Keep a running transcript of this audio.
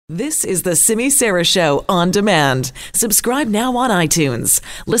This is the Simi Sara Show on demand. Subscribe now on iTunes.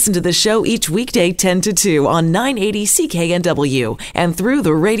 Listen to the show each weekday 10 to 2 on 980 CKNW and through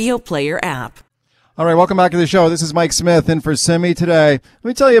the Radio Player app. All right, welcome back to the show. This is Mike Smith in for Simi today. Let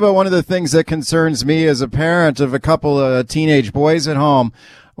me tell you about one of the things that concerns me as a parent of a couple of teenage boys at home.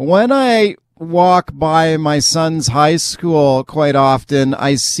 When I walk by my son's high school quite often,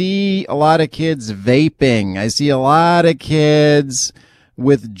 I see a lot of kids vaping. I see a lot of kids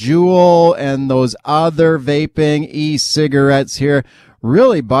with Juul and those other vaping e-cigarettes here.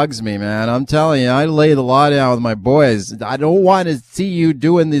 Really bugs me, man. I'm telling you, I lay the law down with my boys. I don't want to see you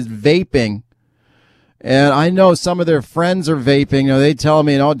doing this vaping. And I know some of their friends are vaping. You know, they tell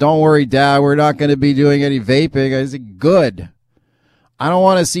me, "No, don't worry, Dad, we're not going to be doing any vaping." I say, good. I don't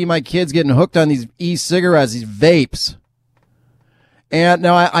want to see my kids getting hooked on these e-cigarettes, these vapes. And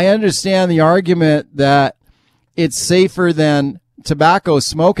now I understand the argument that it's safer than tobacco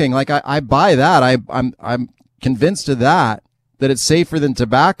smoking. Like I buy that. I'm convinced of that it's safer than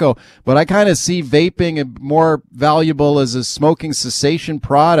tobacco. But I kind of see vaping more valuable as a smoking cessation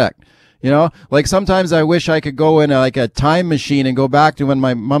product. You know, like sometimes I wish I could go in a time machine and go back to when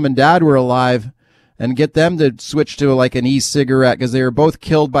my mom and dad were alive and get them to switch to like an e-cigarette because they were both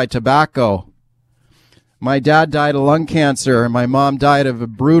killed by tobacco. My dad died of lung cancer and my mom died of a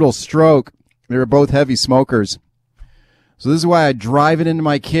brutal stroke. They were both heavy smokers. So this is why I drive it into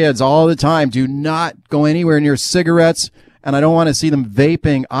my kids all the time. Do not go anywhere near cigarettes, and I don't want to see them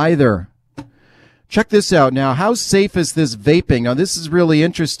vaping either. Check this out now. How safe is this vaping? Now, this is really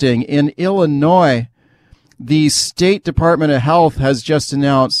interesting. In Illinois, the State Department of Health has just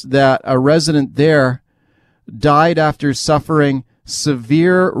announced that a resident there died after suffering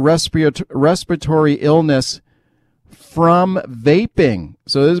severe respiratory illness from vaping.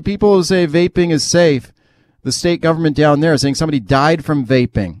 So there's people who say vaping is safe. The state government down there is saying somebody died from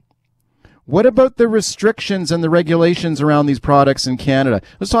vaping. What about the restrictions and the regulations around these products in Canada?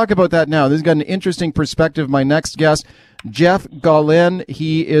 Let's talk about that now. This has got an interesting perspective. My next guest, Jeff Gaulin.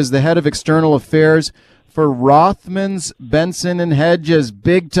 He is the head of external affairs for Rothmans, Benson and Hedges.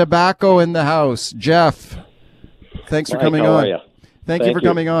 Big tobacco in the house. Jeff, thanks for coming on. How are you? Thank you for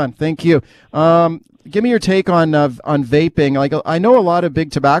coming on. Thank you. Give me your take on vaping. Like, I know a lot of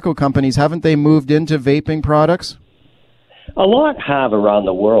big tobacco companies, haven't they moved into vaping products? A lot have around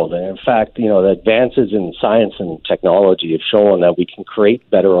the world. And in fact, you know, the advances in science and technology have shown that we can create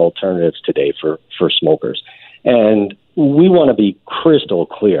better alternatives today for smokers. And we want to be crystal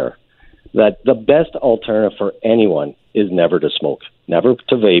clear that the best alternative for anyone is never to smoke, never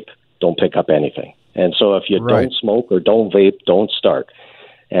to vape, don't pick up anything. And so if you don't smoke or don't vape, don't start.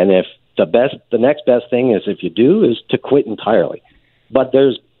 And if the next best thing is if you do is to quit entirely. But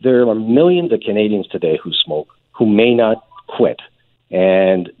there are millions of Canadians today who smoke who may not quit.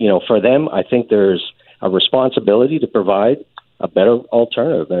 And, you know, for them, I think there's a responsibility to provide a better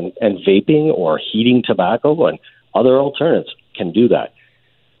alternative. And vaping or heating tobacco and other alternatives can do that.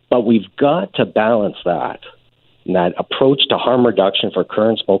 But we've got to balance that approach to harm reduction for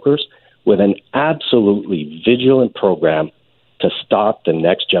current smokers with an absolutely vigilant program to stop the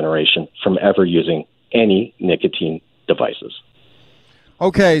next generation from ever using any nicotine devices.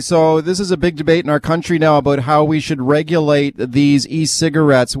 Okay, so this is a big debate in our country now about how we should regulate these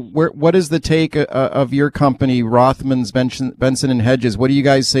e-cigarettes. What is the take of your company, Rothmans, Benson and Hedges? What do you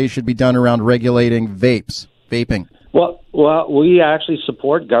guys say should be done around regulating vaping? Well, we actually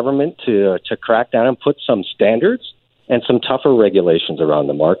support government to crack down and put some standards and some tougher regulations around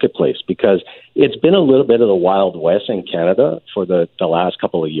the marketplace, because it's been a little bit of the Wild West in Canada for the last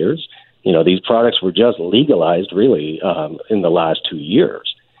couple of years. You know, these products were just legalized really in the last 2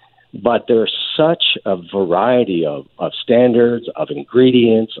 years. But there's such a variety of standards, of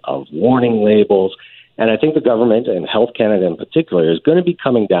ingredients, of warning labels. And I think the government and Health Canada in particular is going to be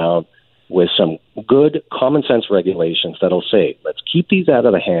coming down with some good common sense regulations that'll say, let's keep these out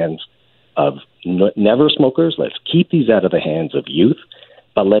of the hands of never smokers. Let's keep these out of the hands of youth,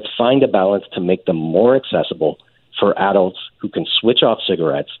 but let's find a balance to make them more accessible for adults who can switch off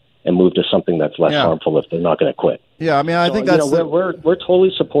cigarettes and move to something that's less harmful if they're not going to quit. Yeah, I mean, I think that's we're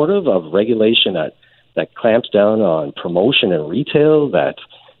totally supportive of regulation that clamps down on promotion and retail, that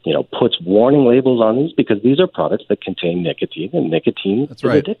puts warning labels on these, because these are products that contain nicotine, and nicotine is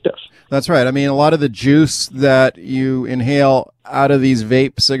addictive. That's right. I mean, a lot of the juice that you inhale out of these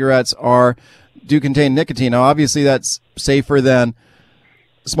vape cigarettes do contain nicotine. Now, obviously, that's safer than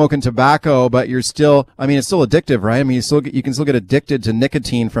smoking tobacco, but it's still addictive, right? I mean, you can still get addicted to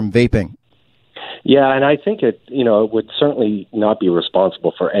nicotine from vaping. Yeah, and I think it would certainly not be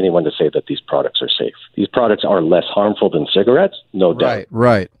responsible for anyone to say that these products are safe. These products are less harmful than cigarettes, no doubt.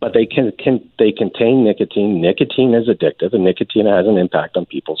 Right. But they they contain nicotine. Nicotine is addictive, and nicotine has an impact on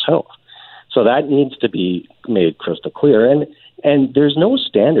people's health. So that needs to be made crystal clear. And there's no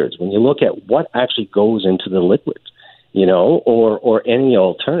standards when you look at what actually goes into the liquid, or any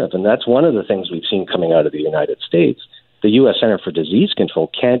alternative. And that's one of the things we've seen coming out of the United States. The U.S. Center for Disease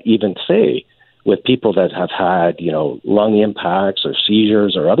Control can't even say with people that have had, lung impacts or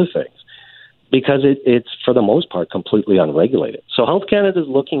seizures or other things, because it's, for the most part, completely unregulated. So Health Canada is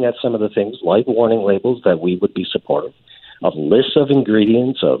looking at some of the things like warning labels that we would be supportive of, lists of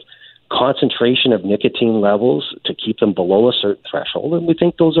ingredients, of concentration of nicotine levels to keep them below a certain threshold, and we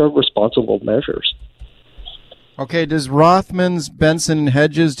think those are responsible measures. Okay, does Rothmans, Benson &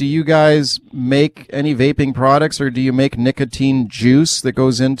 Hedges, do you guys make any vaping products, or do you make nicotine juice that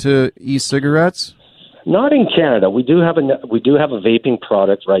goes into e-cigarettes? Not in Canada. We do have a vaping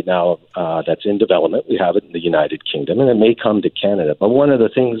product right now that's in development. We have it in the United Kingdom, and it may come to Canada. But one of the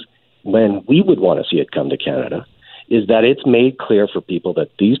things when we would want to see it come to Canada is that it's made clear for people that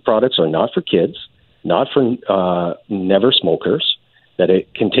these products are not for kids, not for never smokers, that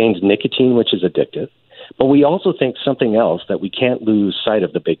it contains nicotine, which is addictive. But we also think something else that we can't lose sight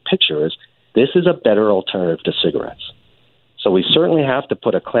of the big picture is this is a better alternative to cigarettes. So we certainly have to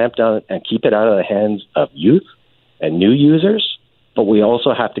put a clamp down and keep it out of the hands of youth and new users, but we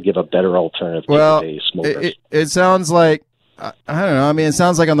also have to give a better alternative to today's smokers. It sounds like, I don't know, it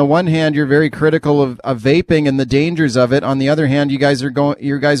sounds like on the one hand you're very critical of vaping and the dangers of it. On the other hand, you guys are in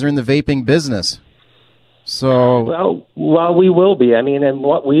the vaping business. So well, we will be. And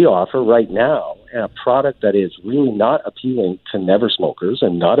what we offer right now, a product that is really not appealing to never smokers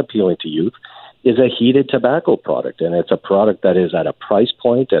and not appealing to youth, is a heated tobacco product. And it's a product that is at a price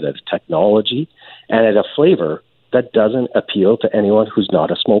point, at a technology, and at a flavor that doesn't appeal to anyone who's not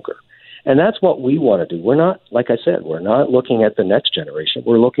a smoker. And that's what we want to do. We're not, like I said, we're not looking at the next generation.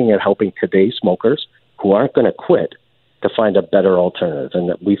 We're looking at helping today's smokers who aren't going to quit to find a better alternative.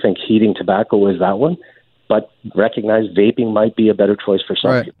 And we think heating tobacco is that one, but recognize vaping might be a better choice for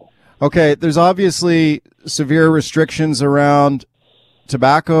some people. Okay, there's obviously severe restrictions around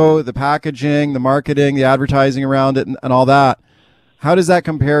tobacco, the packaging, the marketing, the advertising around it, and all that. How does that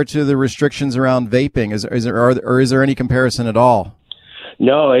compare to the restrictions around vaping? Is there any comparison at all?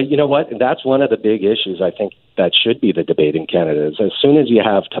 No, you know what? That's one of the big issues I think that should be the debate in Canada. Is as soon as you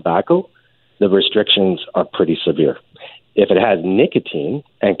have tobacco, the restrictions are pretty severe. If it has nicotine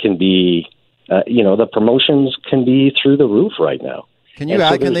and can be, the promotions can be through the roof right now. Can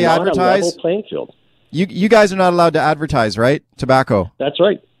they advertise? A level playing field. You guys are not allowed to advertise, right? Tobacco. That's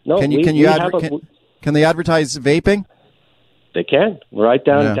right. No, can they advertise vaping? They can. Right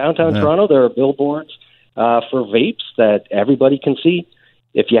downtown Toronto, there are billboards for vapes that everybody can see.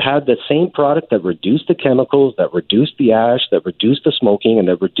 If you had the same product that reduced the chemicals, that reduced the ash, that reduced the smoking, and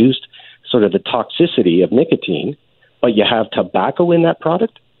that reduced sort of the toxicity of nicotine, but you have tobacco in that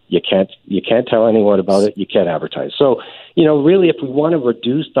product, you can't tell anyone about it. You can't advertise. So, really, if we want to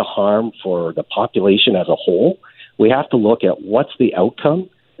reduce the harm for the population as a whole, we have to look at what's the outcome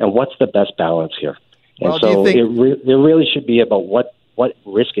and what's the best balance here. And so it really should be about what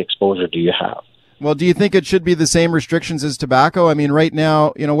risk exposure do you have. Well, do you think it should be the same restrictions as tobacco? Right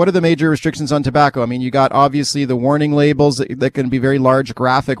now, what are the major restrictions on tobacco? You got obviously the warning labels that can be very large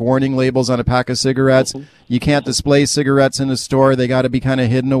graphic warning labels on a pack of cigarettes. Mm-hmm. You can't display cigarettes in a store. They got to be kind of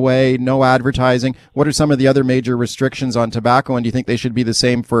hidden away, no advertising. What are some of the other major restrictions on tobacco, and do you think they should be the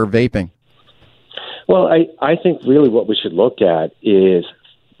same for vaping? Well, I think really what we should look at is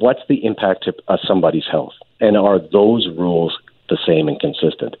what's the impact of somebody's health, and are those rules the same and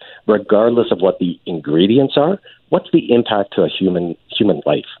consistent, regardless of what the ingredients are? What's the impact to a human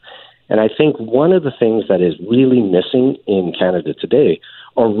life? And I think one of the things that is really missing in Canada today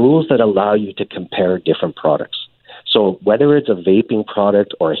are rules that allow you to compare different products. So whether it's a vaping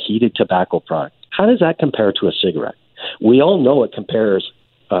product or a heated tobacco product, how does that compare to a cigarette? We all know it compares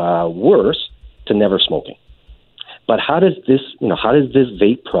worse to never smoking. But how does this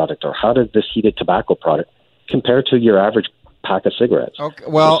vape product, or how does this heated tobacco product compare to your average pack of cigarettes? Okay,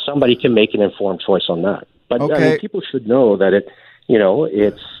 well, so somebody can make an informed choice on that. But okay. People should know that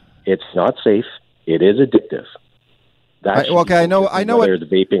it's not safe. It is addictive. I know whether it's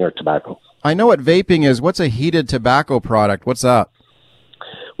vaping or tobacco. I know what vaping is. What's a heated tobacco product? What's that?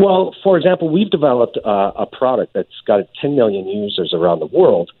 Well, for example, we've developed a product that's got 10 million users around the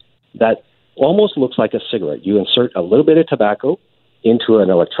world that almost looks like a cigarette. You insert a little bit of tobacco into an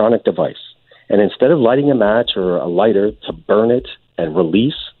electronic device, and instead of lighting a match or a lighter to burn it and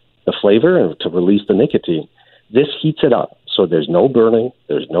release the flavor and to release the nicotine. This heats it up. So there's no burning,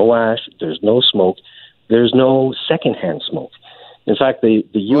 there's no ash, there's no smoke, there's no secondhand smoke. In fact, the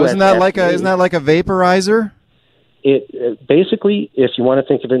U.S. Well, isn't that like a vaporizer? It basically, if you want to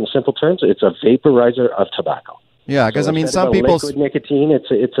think of it in simple terms, it's a vaporizer of tobacco. Yeah, because so some people liquid nicotine. It's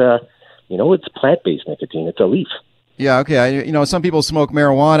plant-based nicotine. It's a leaf. Yeah, okay. Some people smoke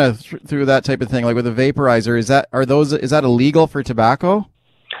marijuana through that type of thing, like with a vaporizer. Is that illegal for tobacco?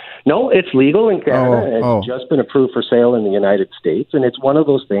 No, it's legal in Canada. It's just been approved for sale in the United States, and it's one of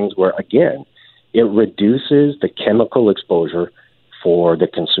those things where, again, it reduces the chemical exposure for the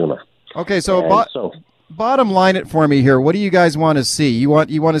consumer. Okay, bottom line it for me here. What do you guys want to see? You want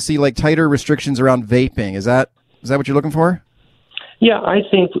to see like tighter restrictions around vaping? Is that what you're looking for? Yeah, I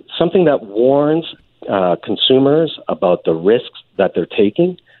think something that warns consumers about the risks that they're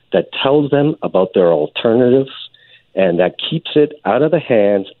taking, that tells them about their alternatives, and that keeps it out of the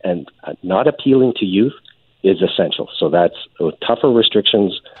hands and not appealing to youth is essential. So that's tougher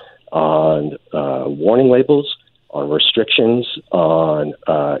restrictions on warning labels, on restrictions on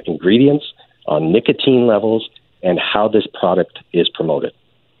ingredients, on nicotine levels, and how this product is promoted.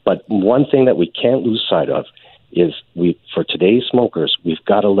 But one thing that we can't lose sight of is for today's smokers, we've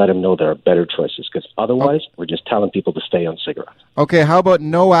got to let them know there are better choices, because otherwise we're just telling people to stay on cigarettes. Okay, how about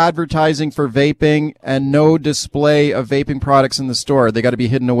no advertising for vaping and no display of vaping products in the store? They got to be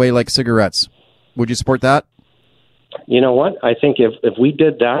hidden away like cigarettes. Would you support that? You know what? I think if we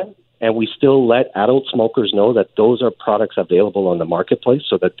did that and we still let adult smokers know that those are products available on the marketplace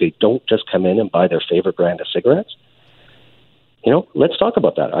so that they don't just come in and buy their favorite brand of cigarettes, let's talk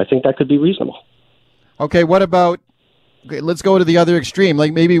about that. I think that could be reasonable. Okay, let's go to the other extreme.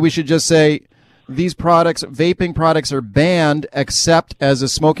 Like maybe we should just say these vaping products are banned except as a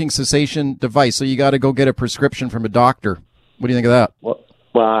smoking cessation device. So you got to go get a prescription from a doctor. What do you think of that? Well,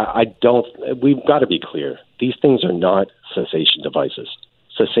 we've got to be clear. These things are not cessation devices.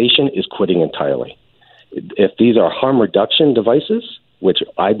 Cessation is quitting entirely. If these are harm reduction devices, which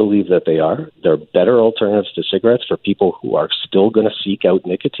I believe that they are, they're better alternatives to cigarettes for people who are still going to seek out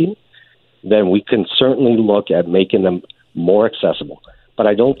nicotine, then we can certainly look at making them more accessible. But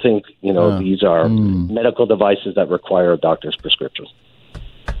I don't think, these are medical devices that require a doctor's prescription.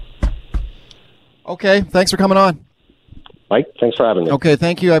 Okay, thanks for coming on. Mike, thanks for having me. Okay,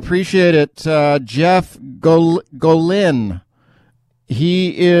 thank you. I appreciate it. Jeff Golin,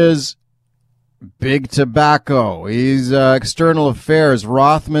 he is Big Tobacco. He's external affairs,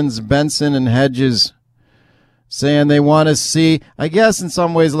 Rothmans, Benson, and Hedges, saying they want to see, I guess in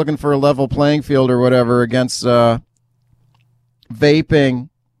some ways looking for a level playing field or whatever against vaping.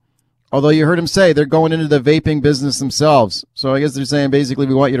 Although you heard him say they're going into the vaping business themselves. So I guess they're saying basically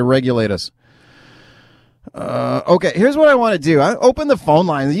we want you to regulate us. Okay, here's what I want to do. I open the phone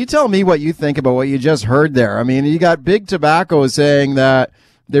line. You tell me what you think about what you just heard there. I mean, you got Big Tobacco saying that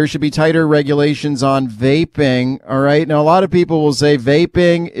there should be tighter regulations on vaping. All right. Now, a lot of people will say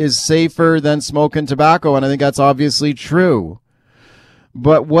vaping is safer than smoking tobacco, and I think that's obviously true.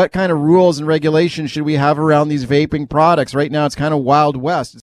 But what kind of rules and regulations should we have around these vaping products? Right now, it's kind of Wild West.